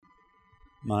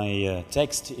My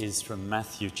text is from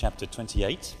Matthew chapter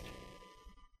 28.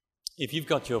 If you've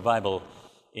got your Bible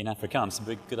in Afrikaans, it's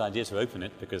a good idea to open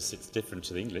it because it's different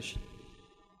to the English.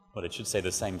 Well, it should say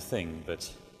the same thing,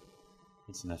 but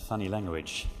it's in a funny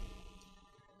language.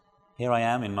 Here I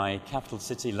am in my capital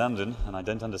city, London, and I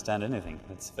don't understand anything.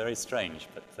 It's very strange,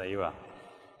 but there you are.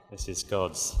 This is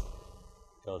God's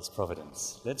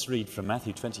providence. Let's read from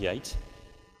Matthew 28,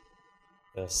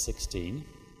 verse 16.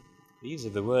 These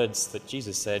are the words that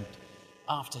Jesus said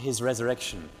after his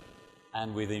resurrection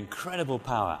and with incredible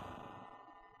power.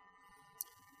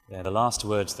 They're the last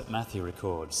words that Matthew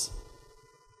records.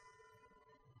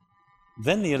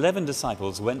 Then the 11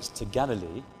 disciples went to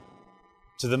Galilee,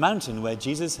 to the mountain where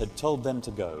Jesus had told them to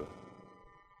go.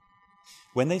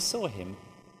 When they saw him,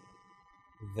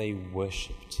 they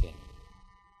worshipped him.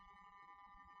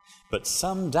 But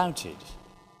some doubted.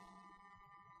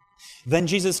 Then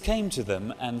Jesus came to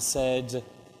them and said,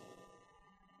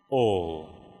 "All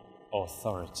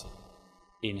authority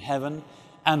in heaven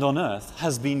and on earth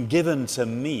has been given to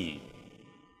me.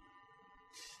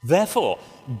 Therefore,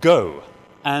 go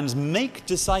and make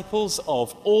disciples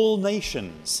of all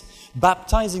nations,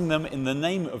 baptizing them in the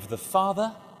name of the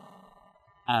Father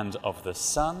and of the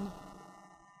Son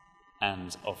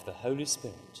and of the Holy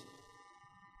Spirit,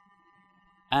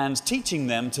 and teaching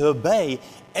them to obey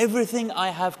everything I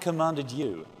have commanded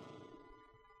you.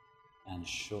 And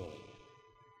surely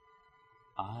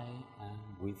I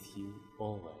am with you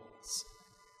always,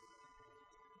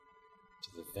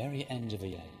 to the very end of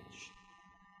the age."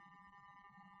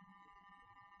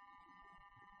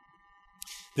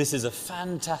 This is a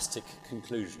fantastic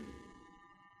conclusion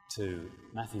to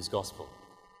Matthew's Gospel.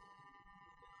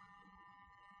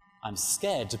 I'm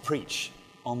scared to preach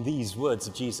on these words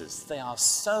of Jesus. They are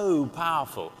so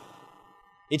powerful.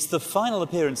 It's the final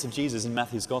appearance of Jesus in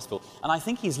Matthew's Gospel, and I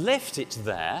think he's left it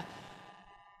there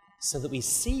so that we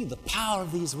see the power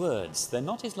of these words. They're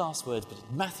not his last words,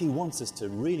 but Matthew wants us to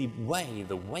really weigh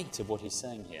the weight of what he's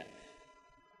saying here.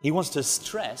 He wants to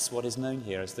stress what is known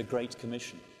here as the Great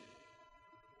Commission.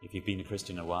 If you've been a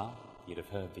Christian a while, you'd have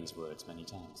heard these words many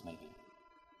times, maybe.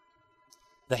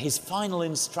 They're his final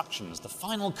instructions, the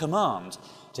final command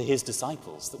to his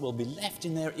disciples that will be left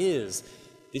in their ears.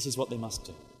 This is what they must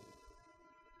do.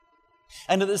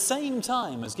 And at the same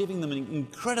time as giving them an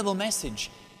incredible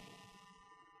message,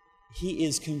 he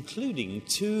is concluding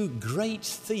two great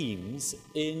themes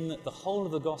in the whole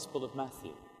of the Gospel of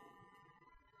Matthew.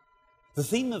 The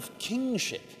theme of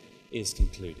kingship is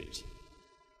concluded.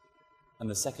 And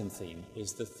the second theme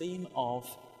is the theme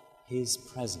of his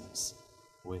presence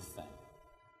with them.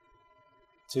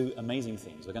 Two amazing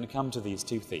themes. We're going to come to these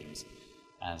two themes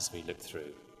as we look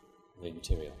through the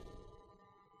material.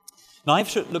 Now,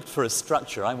 I've looked for a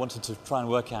structure. I wanted to try and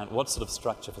work out what sort of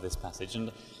structure for this passage,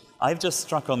 and I've just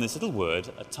struck on this little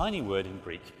word, a tiny word in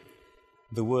Greek,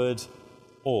 the word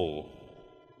all.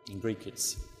 In Greek,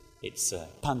 it's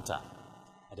panta.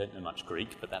 I don't know much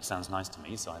Greek, but that sounds nice to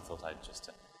me, so I thought I'd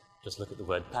just look at the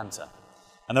word panta.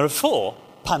 And there are 4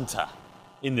 panta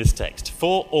in this text,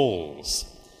 4 alls.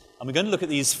 And we're going to look at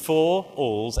these 4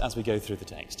 alls as we go through the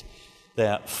text.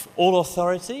 They're all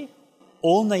authority,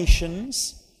 all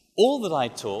nations, all that I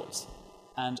taught,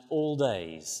 and all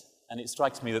days. And it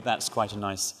strikes me that that's quite a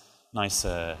nice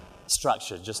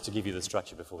structure, just to give you the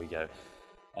structure before we go,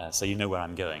 so you know where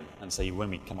I'm going. And so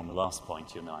when we come on the last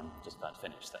point, you'll know I'm just about to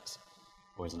finish. That's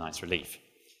always a nice relief.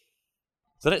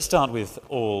 So let's start with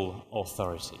all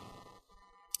authority.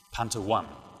 Panta 1,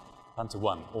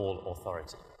 all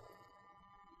authority.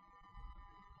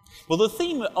 Well, the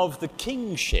theme of the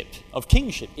kingship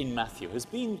in Matthew has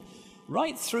been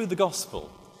right through the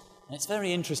Gospel. And it's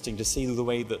very interesting to see the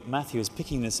way that Matthew is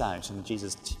picking this out and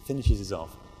Jesus finishes it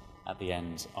off at the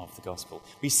end of the Gospel.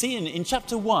 We see in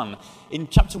chapter 1,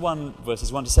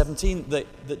 verses 1 to 17,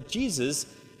 that Jesus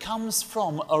comes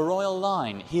from a royal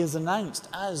line. He is announced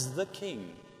as the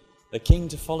king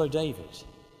to follow David.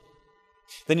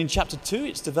 Then in chapter 2,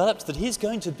 it's developed that he is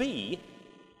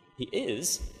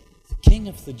the King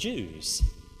of the Jews.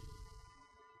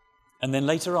 And then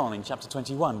later on in chapter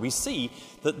 21, we see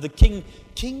that the King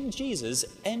Jesus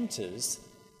enters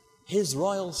his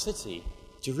royal city,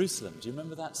 Jerusalem. Do you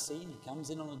remember that scene? He comes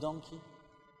in on a donkey.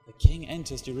 The king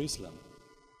enters Jerusalem.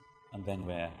 And then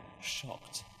we're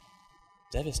shocked,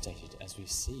 devastated, as we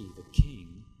see the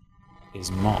king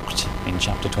is mocked in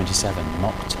chapter 27,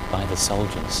 mocked by the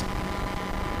soldiers.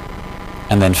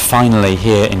 And then finally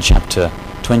here in chapter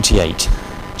 28,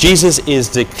 Jesus is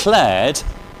declared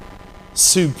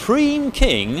supreme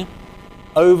king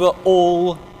over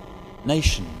all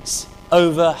nations,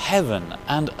 over heaven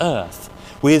and earth,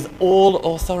 with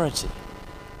all authority.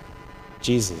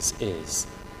 Jesus is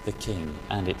the King,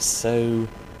 and it's so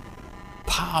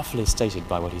powerfully stated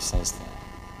by what he says there.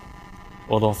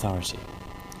 All authority.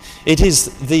 It is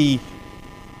the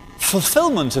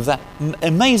fulfillment of that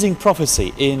amazing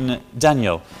prophecy in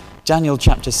Daniel. Daniel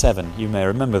chapter 7, you may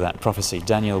remember that prophecy.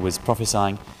 Daniel was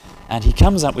prophesying, and he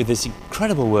comes up with this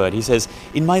incredible word. He says,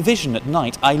 "In my vision at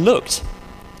night I looked,"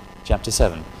 chapter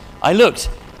 7, "I looked,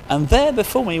 and there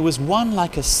before me was one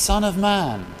like a son of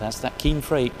man." That's that key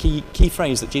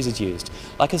phrase that Jesus used.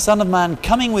 "Like a son of man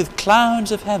coming with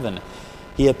clouds of heaven.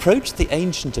 He approached the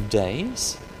Ancient of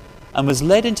Days and was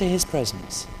led into his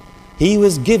presence. He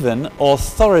was given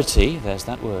authority," there's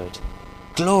that word,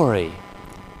 "glory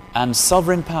and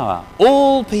sovereign power.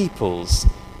 All peoples,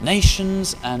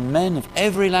 nations and men of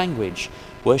every language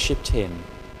worshipped him.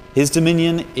 His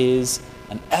dominion is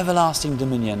an everlasting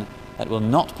dominion that will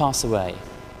not pass away,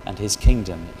 and his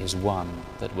kingdom is one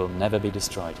that will never be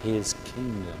destroyed." His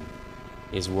kingdom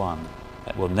is one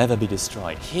that will never be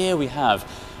destroyed. Here we have,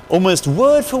 almost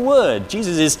word for word,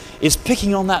 Jesus is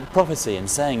picking on that prophecy and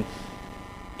saying,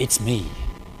 "It's me.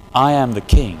 I am the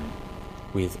King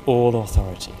with all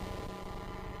authority."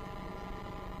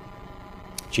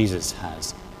 Jesus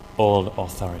has all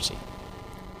authority.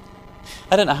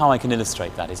 I don't know how I can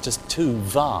illustrate that. It's just too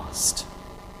vast.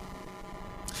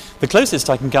 The closest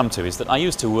I can come to is that I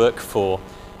used to work for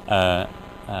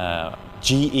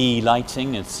GE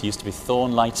Lighting. It used to be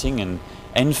Thorn Lighting in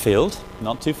Enfield,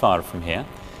 not too far from here,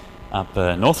 up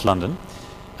North London.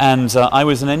 And I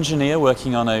was an engineer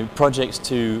working on a project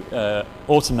to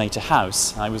automate a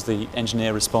house. I was the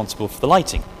engineer responsible for the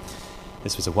lighting.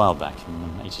 This was a while back,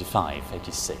 in 85,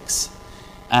 86.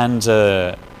 And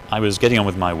I was getting on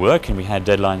with my work, and we had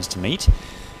deadlines to meet.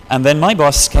 And then my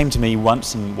boss came to me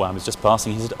once, and I was just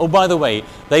passing. He said, "Oh, by the way,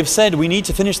 they've said we need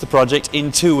to finish the project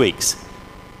in 2 weeks."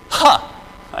 "Ha!"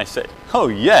 I said, "Oh,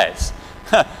 yes.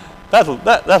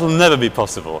 That'll never be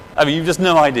possible. I mean, you've just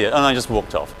no idea." And I just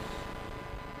walked off.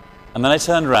 And then I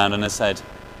turned around and I said,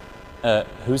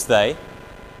 "Who's they?"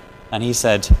 And he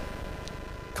said,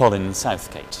 "Colin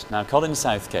Southgate." Now, Colin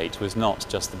Southgate was not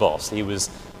just the boss. He was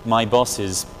my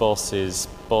boss's boss's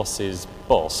boss's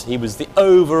boss. He was the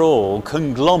overall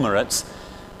conglomerate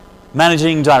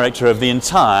managing director of the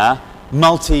entire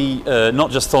not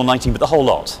just Thorn Lighting, but the whole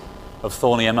lot of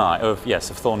Thorn EMI. Of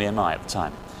Thorn EMI at the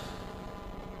time.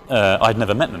 I'd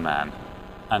never met the man,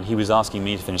 and he was asking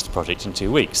me to finish the project in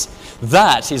 2 weeks.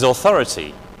 That is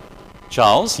authority.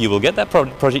 "Charles, you will get that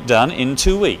project done in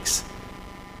 2 weeks."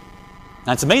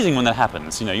 Now, it's amazing when that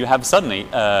happens. You know, you have suddenly,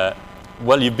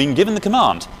 you've been given the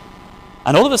command,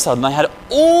 and all of a sudden I had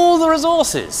all the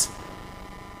resources.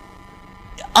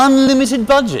 Unlimited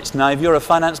budget. Now, if you're a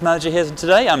finance manager here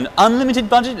today, unlimited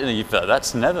budget,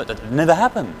 that never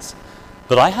happens.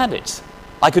 But I had it.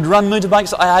 I could run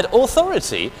motorbikes. I had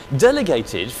authority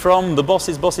delegated from the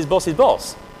boss's boss's boss's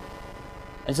boss.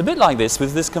 It's a bit like this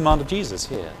with this command of Jesus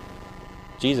here.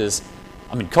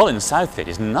 Colin Southgate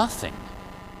is nothing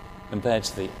compared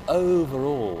to the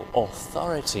overall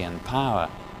authority and power,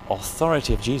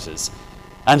 authority of Jesus.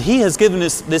 And he has given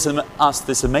us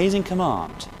this amazing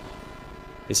command,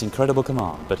 this incredible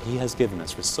command, but he has given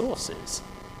us resources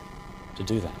to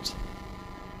do that.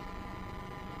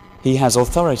 He has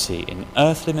authority in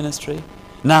earthly ministry.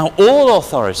 Now all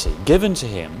authority given to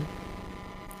him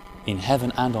in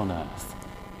heaven and on earth.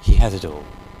 He has it all.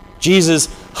 Jesus,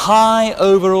 high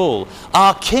over all,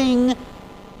 our King,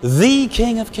 the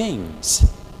King of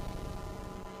Kings.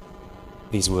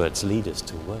 These words lead us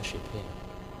to worship him.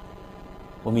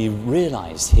 When we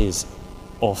realize his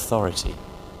authority,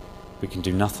 we can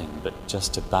do nothing but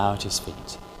just to bow at his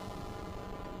feet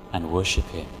and worship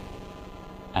him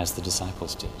as the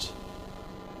disciples did.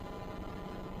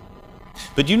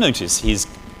 But you notice he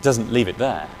doesn't leave it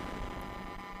there.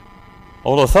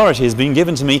 All authority has been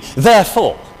given to me,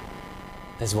 therefore,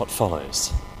 there's what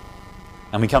follows.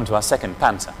 And we come to our second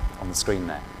panta on the screen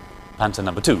there. Panta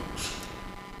number 2.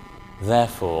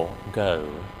 Therefore, go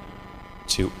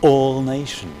to all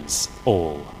nations,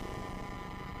 all.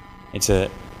 It's a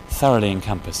thoroughly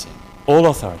encompassing. All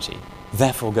authority,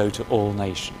 therefore go to all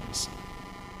nations.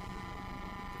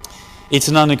 It's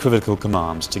an unequivocal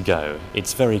command to go.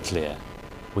 It's very clear.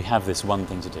 We have this one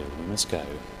thing to do. We must go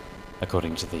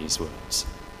according to these words.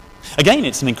 Again,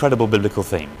 it's an incredible biblical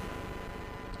theme.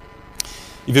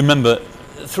 If you remember,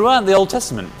 throughout the Old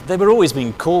Testament, they were always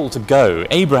being called to go.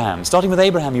 Abraham, starting with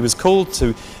Abraham, he was called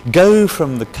to go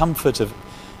from the comfort of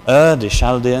Ur, the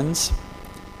Chaldeans.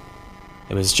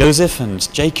 It was Joseph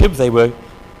and Jacob. They were,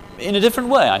 in a different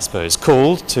way, I suppose,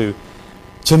 called to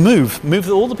move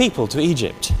all the people to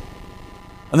Egypt.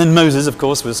 And then Moses, of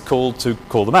course, was called to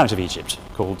call them out of Egypt,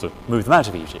 called to move them out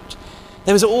of Egypt.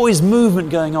 There was always movement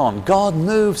going on. God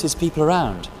moves his people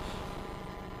around.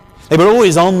 They were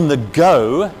always on the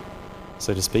go,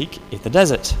 so to speak, in the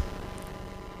desert.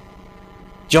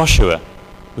 Joshua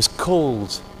was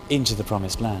called into the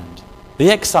promised land. The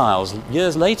exiles,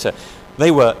 years later,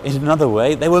 they were, in another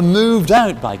way, they were moved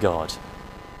out by God.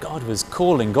 God was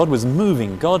calling, God was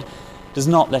moving. God does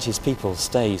not let his people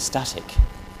stay static.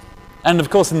 And of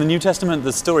course, in the New Testament,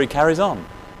 the story carries on.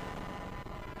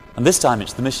 And this time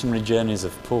it's the missionary journeys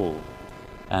of Paul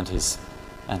and his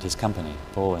company,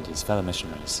 Paul and his fellow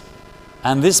missionaries.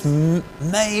 And this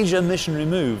major missionary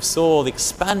move saw the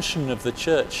expansion of the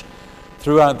church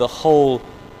throughout the whole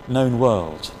known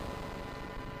world.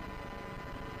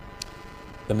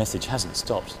 The message hasn't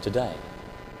stopped today.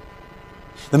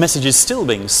 The message is still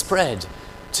being spread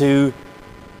to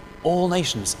all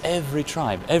nations, every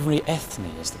tribe, every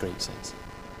ethne, as the Greek says.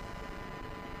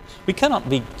 We cannot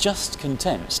be just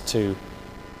content to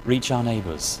reach our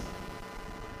neighbours.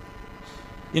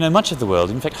 You know, much of the world,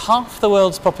 in fact half the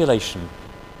world's population,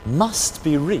 must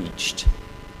be reached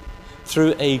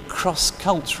through a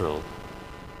cross-cultural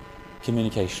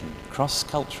communication,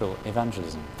 cross-cultural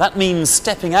evangelism. That means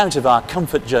stepping out of our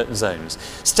comfort zones,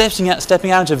 stepping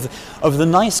out of the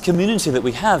nice community that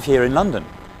we have here in London,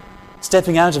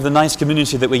 stepping out of the nice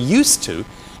community that we're used to,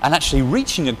 and actually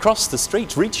reaching across the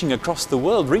streets, reaching across the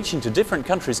world, reaching to different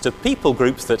countries, to people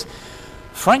groups that,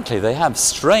 frankly, they have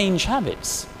strange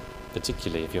habits,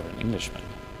 particularly if you're an Englishman.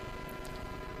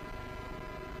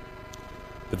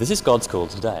 But this is God's call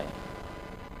today.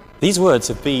 These words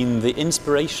have been the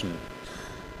inspiration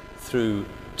to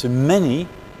many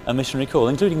a missionary call,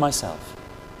 including myself.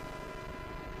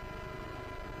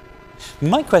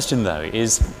 My question, though,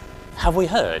 is, have we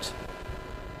heard?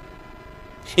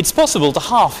 It's possible to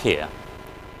half hear.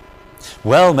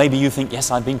 Well, maybe you think,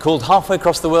 yes, I've been called halfway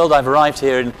across the world, I've arrived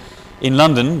here in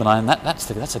London, but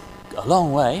that's a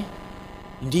long way.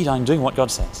 Indeed, I'm doing what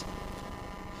God says.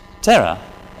 Terah,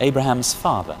 Abraham's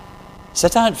father,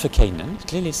 set out for Canaan. It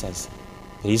clearly says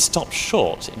that he stopped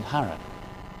short in Haran.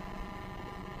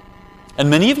 And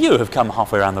many of you have come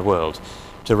halfway around the world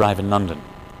to arrive in London.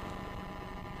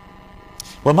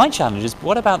 Well, my challenge is,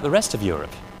 what about the rest of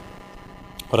Europe?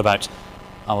 What about,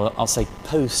 I'll say,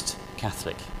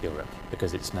 post-Catholic Europe,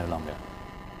 because it's no longer.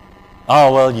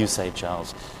 Oh, well, you say,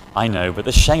 Charles, I know, but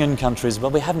the Schengen countries,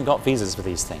 well, we haven't got visas for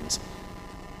these things.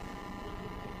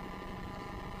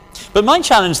 But my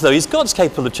challenge, though, is God's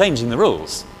capable of changing the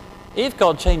rules. If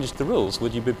God changed the rules,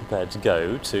 would you be prepared to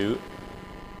go to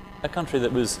a country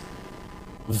that was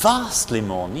vastly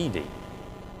more needy?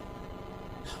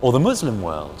 Or the Muslim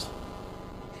world?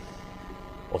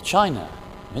 Or China,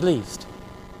 Middle East?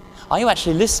 Are you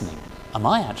actually listening? Am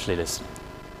I actually listening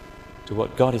to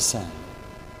what God is saying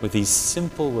with these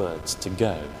simple words to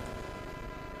go?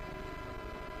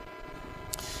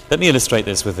 Let me illustrate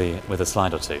this with a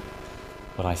slide or two,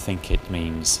 what I think it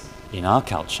means in our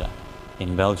culture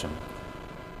in Belgium.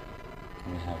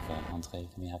 Can we have,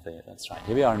 André, can we have that's right,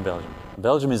 here we are in Belgium.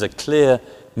 Belgium is a clear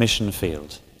mission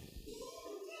field.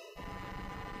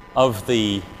 Of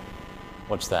the,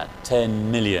 10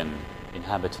 million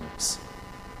inhabitants,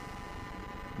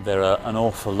 there are an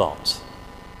awful lot.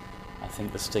 I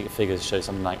think the figures show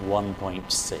something like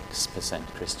 1.6%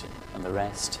 Christian, and the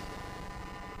rest,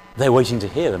 they're waiting to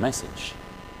hear the message.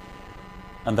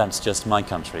 And that's just my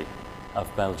country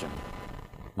of Belgium,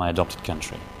 my adopted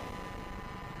country.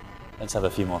 Let's have a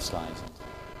few more slides.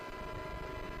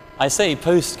 I say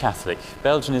post-Catholic.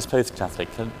 Belgium is post-Catholic.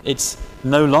 It's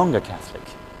no longer Catholic.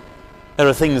 There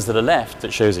are things that are left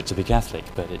that shows it to be Catholic,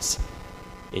 but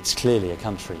it's clearly a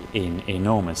country in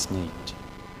enormous need.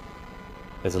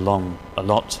 There's a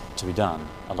lot to be done,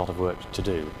 a lot of work to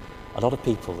do, a lot of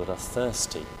people that are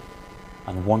thirsty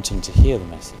and wanting to hear the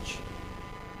message.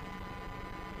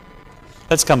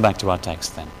 Let's come back to our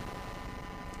text then.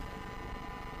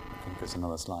 I think there's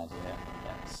another slide here.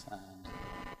 Yes, and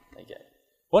there you go.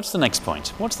 What's the next point?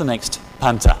 What's the next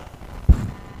panta?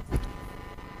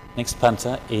 Next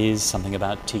panta is something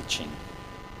about teaching.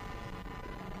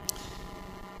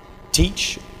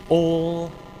 Teach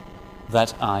all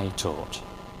that I taught.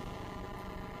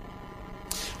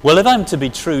 Well, if I'm to be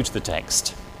true to the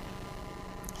text,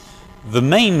 the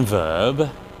main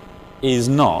verb is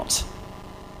not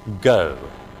go.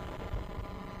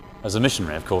 As a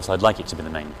missionary, of course, I'd like it to be the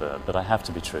main verb, but I have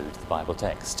to be true to the Bible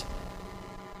text.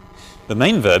 The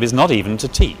main verb is not even to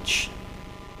teach.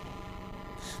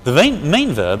 The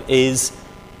main verb is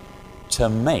to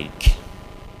make.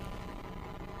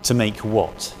 To make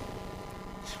what?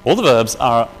 All the verbs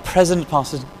are present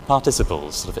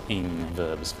participles, sort of ing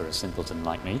verbs for a simpleton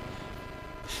like me.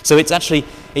 So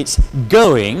it's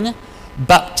going,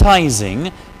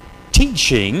 baptizing,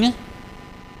 teaching,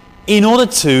 in order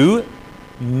to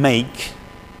make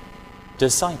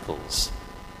disciples.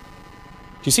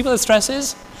 Do you see what the stress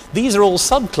is? These are all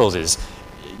subclauses.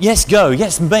 Yes, go,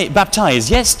 yes,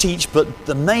 baptize, yes, teach, but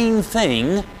the main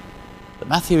thing that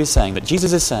Matthew is saying, that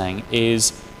Jesus is saying,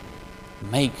 is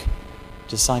make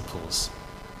disciples.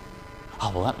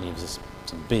 Oh, well, that leaves us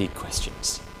some big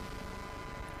questions.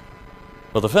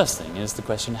 Well, the first thing is the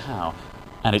question how,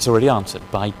 and it's already answered,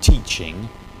 by teaching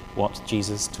what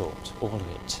Jesus taught, all of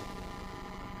it.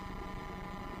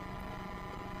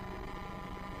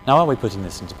 Now, are we putting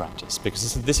this into practice?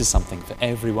 Because this is something for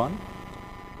everyone.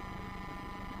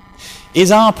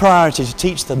 Is our priority to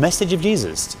teach the message of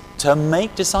Jesus, to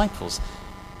make disciples?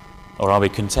 Or are we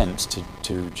content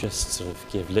to just sort of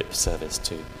give lip service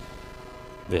to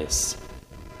this?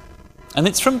 And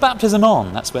it's from baptism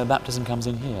on. That's where baptism comes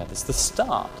in here. It's the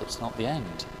start, it's not the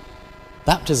end.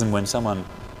 Baptism, when someone,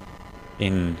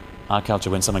 in our culture,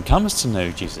 when someone comes to know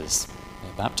Jesus,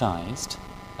 they're baptized.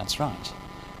 That's right.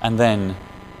 And then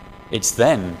it's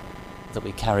then that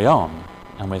we carry on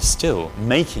and we're still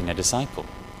making a disciple.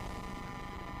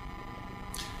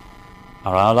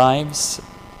 Are our lives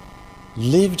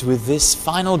lived with this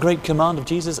final great command of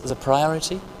Jesus as a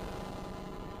priority?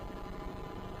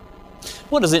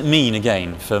 What does it mean,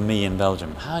 again, for me in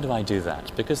Belgium? How do I do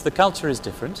that? Because the culture is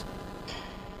different.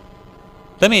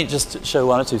 Let me just show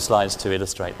one or two slides to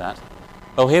illustrate that.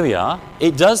 Oh, here we are.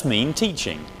 It does mean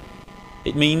teaching.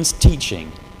 It means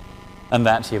teaching. And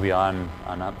that, here we are,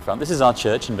 I'm out front. This is our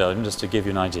church in Belgium, just to give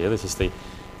you an idea. This is the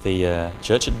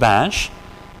church at Bages,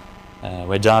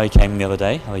 where Dari came the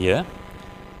other year.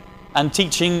 And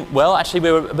teaching, well, actually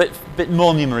we were a bit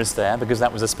more numerous there because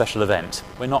that was a special event.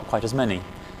 We're not quite as many.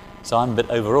 So I'm a bit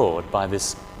overawed by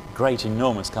this great,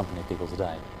 enormous company of people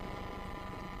today.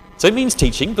 So it means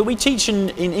teaching, but we teach in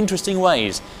interesting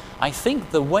ways. I think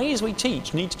the ways we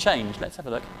teach need to change. Let's have a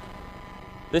look.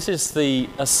 This is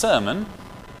a sermon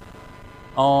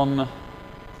on,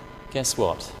 guess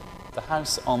what? The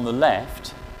house on the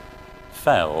left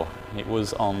fell. It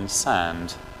was on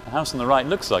sand. The house on the right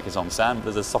looks like it's on sand,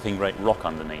 but there's a sopping great rock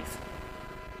underneath.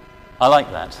 I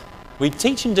like that. We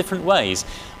teach in different ways.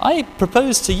 I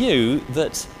propose to you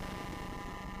that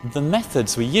the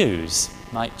methods we use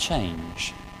might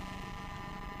change.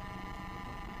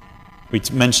 We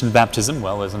mentioned baptism.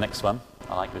 Well, there's the next one.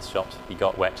 I like this shot. He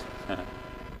got wet.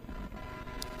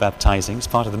 Baptizing is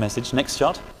part of the message. Next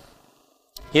shot.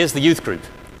 Here's the youth group.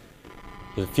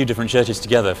 There's a few different churches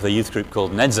together for the youth group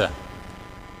called Nedza.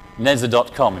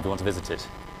 Nedza.com if you want to visit it.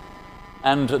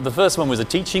 And the first one was a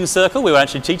teaching circle. We were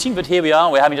actually teaching, but here we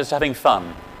are. We're just having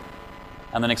fun.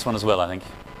 And the next one as well, I think.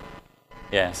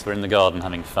 Yes, we're in the garden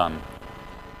having fun.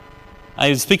 I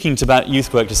was speaking about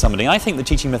youth work to somebody. I think the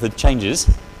teaching method changes.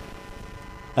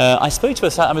 I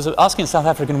was asking a South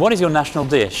African, what is your national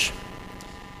dish?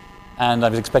 And I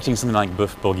was expecting something like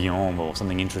boeuf bourguignon or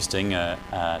something interesting,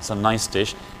 some nice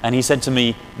dish. And he said to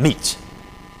me, meat.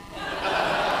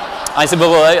 I said,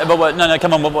 no,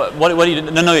 come on, what do you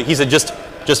do? No, he said,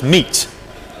 just meat.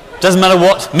 Doesn't matter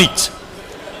what, meat.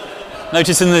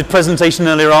 Notice in the presentation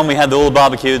earlier on, we had all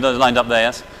barbecue lined up there,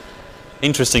 yes?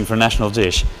 Interesting for a national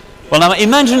dish. Well, now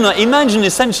imagine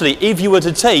essentially if you were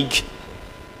to take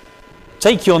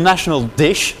your national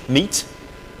dish, meat,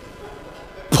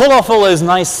 pull off all those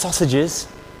nice sausages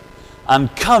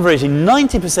and cover it in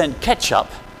 90% ketchup,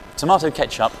 tomato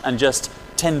ketchup, and just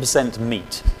 10%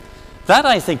 meat. That,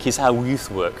 I think, is how youth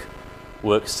work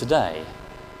works today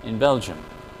in Belgium.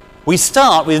 We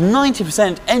start with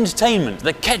 90% entertainment,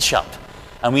 the ketchup,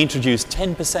 and we introduce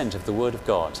 10% of the Word of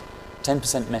God,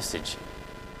 10% message,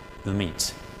 the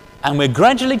meat. And we're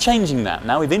gradually changing that.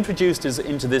 Now we've introduced us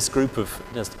into this group of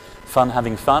just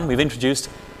having fun. We've introduced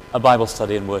a Bible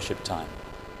study and worship time.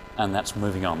 And that's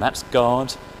moving on. That's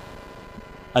God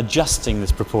adjusting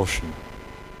this proportion.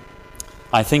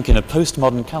 I think in a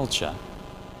postmodern culture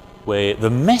where the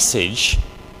message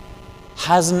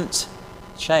hasn't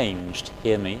changed,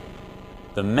 hear me,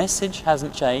 the message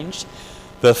hasn't changed,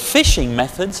 the fishing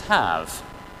methods have.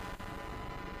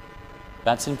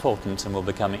 That's important and will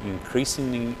become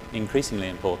increasingly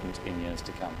important in years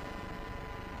to come.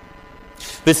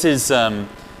 This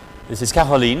is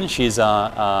Caroline. She's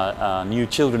our new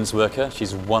children's worker.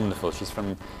 She's wonderful. She's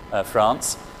from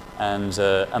France. And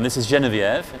this is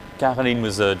Geneviève. Caroline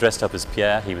was dressed up as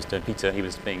Pierre. He was Peter. He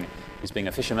was being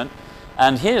a fisherman.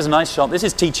 And here's a nice shot. This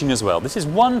is teaching as well. This is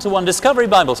one-to-one Discovery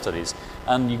Bible Studies.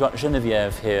 And you've got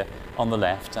Geneviève here on the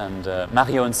left, and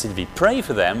Mario and Sylvie. Pray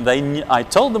for them. I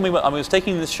told them I was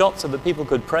taking this shot so that people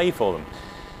could pray for them.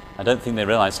 I don't think they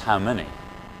realized how many.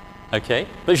 Okay?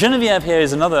 But Geneviève here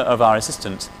is another of our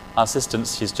assistants.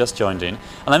 She's just joined in.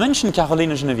 And I mentioned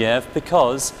Caroline and Geneviève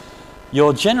because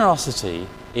your generosity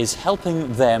is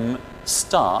helping them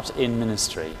start in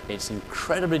ministry. It's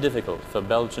incredibly difficult for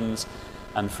Belgians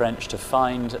and French to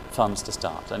find funds to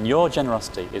start, and your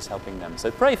generosity is helping them.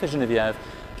 So pray for Geneviève,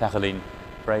 Caroline,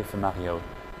 pray for Mario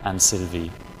and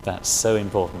Sylvie. That's so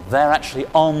important. They're actually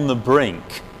on the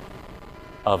brink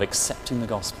of accepting the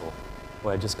gospel.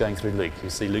 We're just going through Luke. You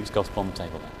see Luke's gospel on the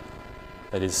table there.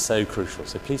 That is so crucial,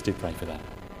 so please do pray for that.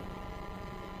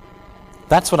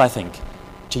 That's what I think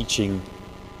teaching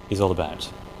is all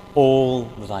about. All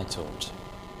that I taught,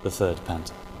 the third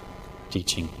panto.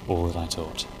 Teaching all that I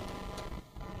taught.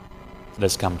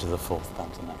 Let's come to the fourth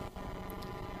panto now.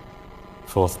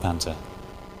 Fourth panto.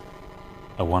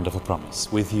 A wonderful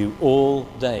promise. With you all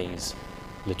days,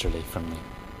 literally from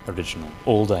the original,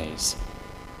 all days.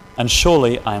 And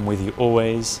surely I am with you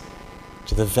always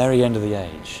to the very end of the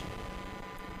age.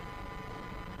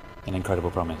 An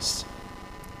incredible promise.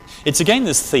 It's again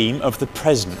this theme of the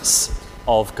presence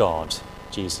of God,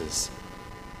 Jesus.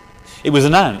 It was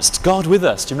announced, God with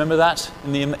us. Do you remember that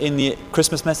in the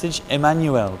Christmas message?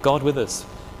 Emmanuel, God with us.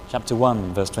 Chapter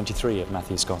 1, verse 23 of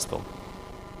Matthew's Gospel.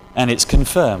 And it's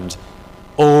confirmed,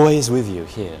 always with you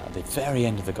here at the very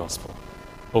end of the Gospel.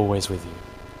 Always with you.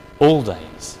 All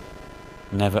days.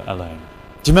 Never alone.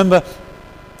 Do you remember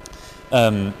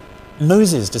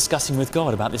Moses discussing with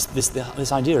God about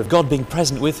this idea of God being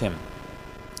present with him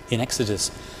in Exodus,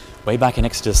 way back in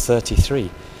Exodus 33.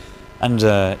 And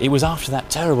it was after that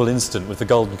terrible incident with the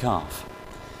golden calf.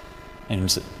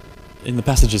 And in the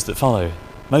passages that follow,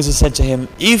 Moses said to him,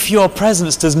 if your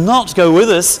presence does not go with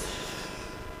us,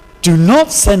 do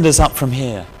not send us up from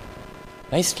here.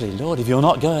 Basically, Lord, if you're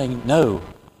not going, no,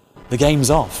 the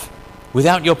game's off.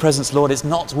 Without your presence, Lord, it's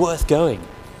not worth going.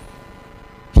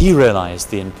 He realized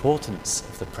the importance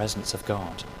of the presence of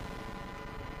God.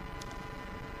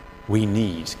 We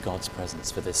need God's presence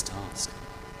for this task.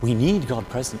 We need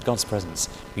God's presence.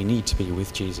 We need to be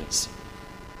with Jesus.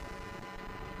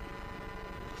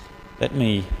 Let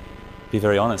me be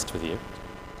very honest with you.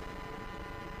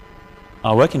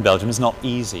 Our work in Belgium is not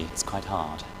easy. It's quite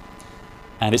hard.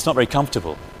 And it's not very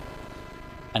comfortable.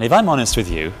 And if I'm honest with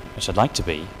you, which I'd like to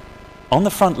be, on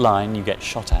the front line you get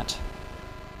shot at.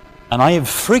 And I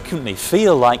frequently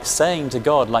feel like saying to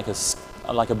God, like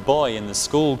a boy in the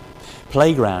school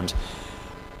playground,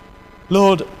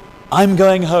 Lord, I'm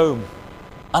going home,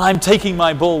 and I'm taking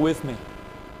my ball with me.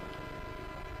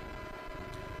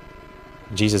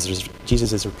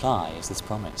 Jesus' reply is this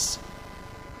promise.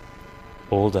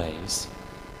 All days,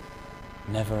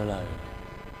 never alone.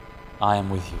 I am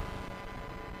with you.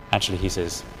 Actually, he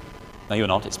says, no, you're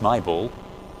not. It's my ball.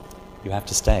 You have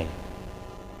to stay.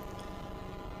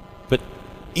 But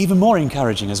even more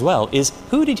encouraging as well is,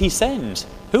 who did he send?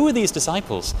 Who were these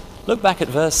disciples? Look back at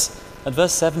verse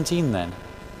 17 then.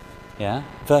 Yeah,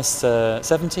 verse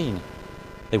 17.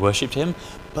 They worshipped him,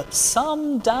 but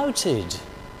some doubted.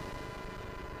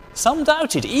 Some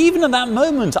doubted, even at that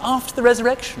moment after the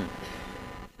resurrection.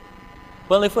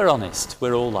 Well, if we're honest,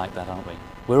 we're all like that, aren't we?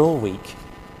 We're all weak.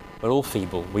 We're all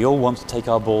feeble. We all want to take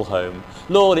our ball home.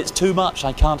 Lord, it's too much.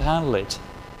 I can't handle it.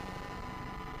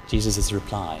 Jesus'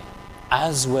 reply,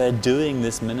 as we're doing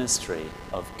this ministry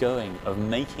of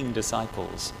making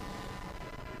disciples,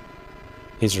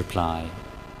 his reply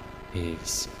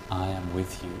is, I am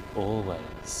with you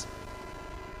always.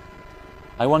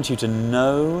 I want you to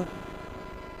know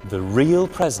the real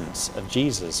presence of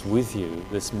Jesus with you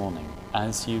this morning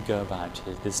as you go about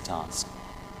this task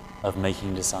of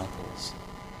making disciples.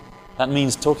 That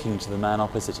means talking to the man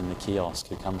opposite in the kiosk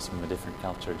who comes from a different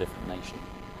culture, a different nation.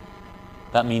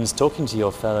 That means talking to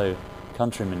your fellow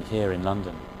countrymen here in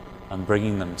London and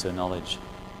bringing them to a knowledge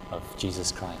of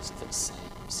Jesus Christ that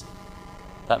saves.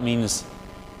 That means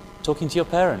talking to your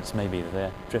parents, maybe, that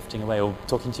they're drifting away, or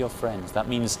talking to your friends. That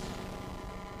means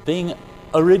being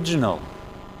original.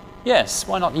 Yes,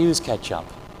 why not use ketchup?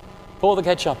 Pour the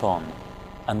ketchup on,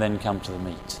 and then come to the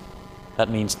meat. That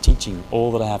means teaching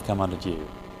all that I have commanded you.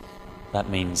 That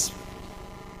means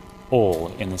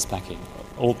all in this package.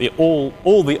 All the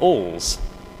alls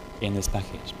in this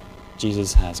package.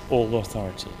 Jesus has all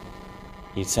authority.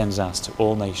 He sends us to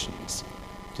all nations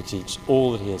to teach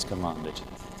all that he has commanded.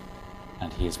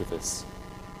 And he is with us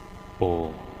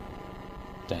all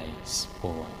days,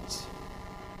 always.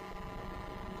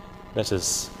 Let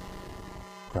us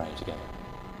pray together.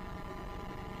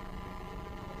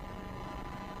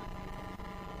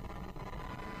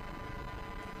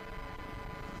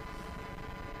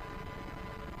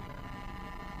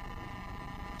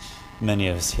 Many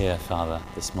of us here, Father,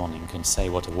 this morning can say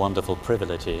what a wonderful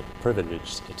privilege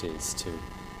it is to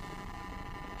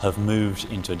have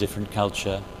moved into a different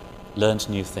culture, learnt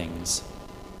new things,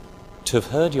 to have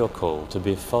heard your call, to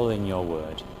be following your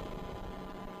word.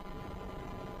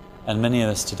 And many of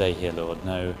us today here, Lord,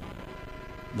 know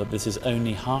that this is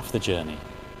only half the journey.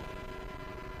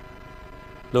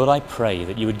 Lord, I pray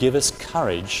that you would give us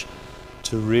courage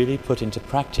to really put into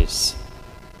practice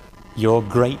your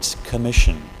great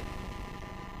commission,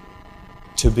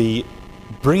 to be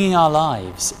bringing our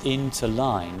lives into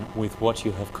line with what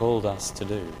you have called us to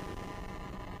do,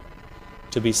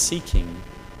 to be seeking,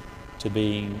 to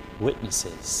being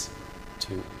witnesses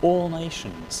to all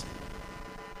nations,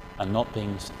 and not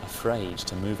being afraid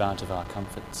to move out of our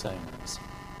comfort zones.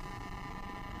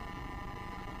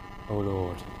 Oh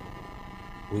Lord,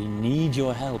 we need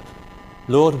your help.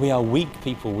 Lord, we are weak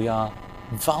people, we are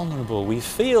vulnerable, we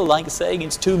feel like saying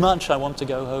it's too much, I want to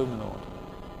go home, Lord.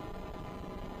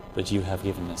 But you have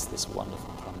given us this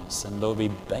wonderful promise, and Lord, we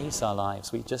base our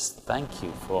lives, we just thank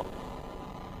you for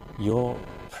your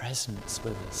presence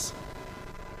with us.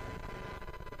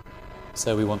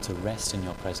 So we want to rest in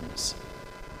your presence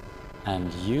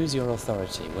and use your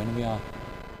authority when we are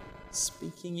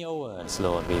speaking your words,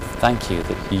 Lord. We thank you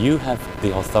that you have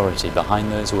the authority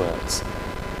behind those words.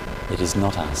 It is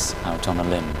not us out on a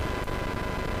limb.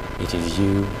 It is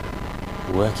you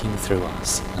working through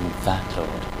us, and that,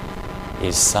 Lord,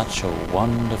 is such a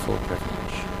wonderful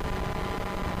privilege.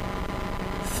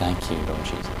 Thank you, Lord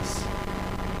Jesus.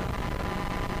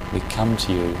 We come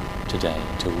to you today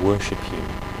to worship you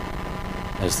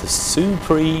as the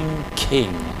supreme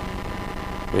King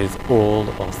with all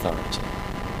authority.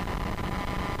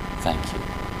 Thank you.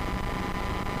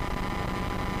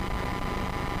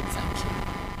 Thank you.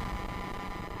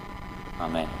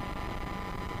 Amen.